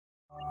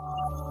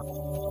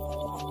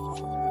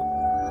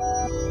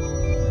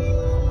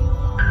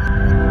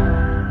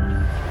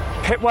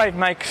Pepwave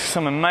makes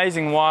some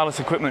amazing wireless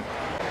equipment.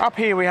 Up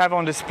here we have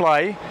on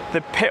display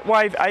the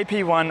Pepwave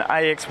AP One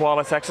AX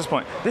wireless access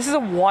point. This is a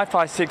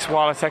Wi-Fi 6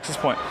 wireless access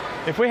point.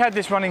 If we had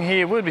this running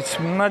here, we'd be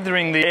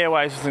smothering the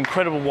airwaves with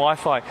incredible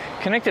Wi-Fi.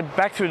 Connected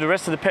back through the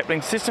rest of the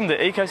Peplink system, the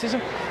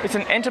ecosystem, it's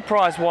an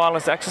enterprise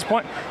wireless access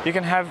point. You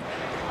can have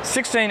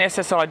 16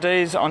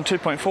 SSIDs on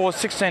 2.4,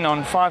 16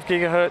 on 5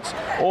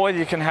 gigahertz, or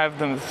you can have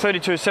them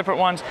 32 separate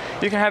ones.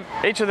 You can have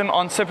each of them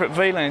on separate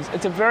VLANs.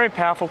 It's a very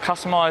powerful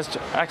customized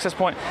access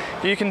point.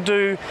 You can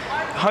do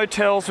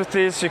hotels with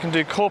this, you can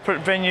do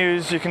corporate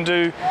venues, you can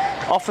do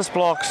office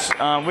blocks.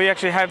 We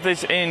actually have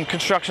this in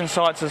construction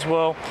sites as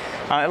well.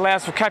 It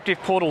allows for captive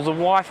portals. The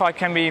Wi-Fi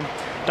can be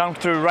done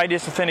through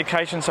radius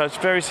authentication, so it's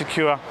very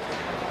secure.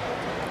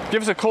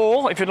 Give us a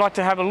call if you'd like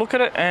to have a look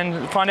at it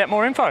and find out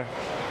more info.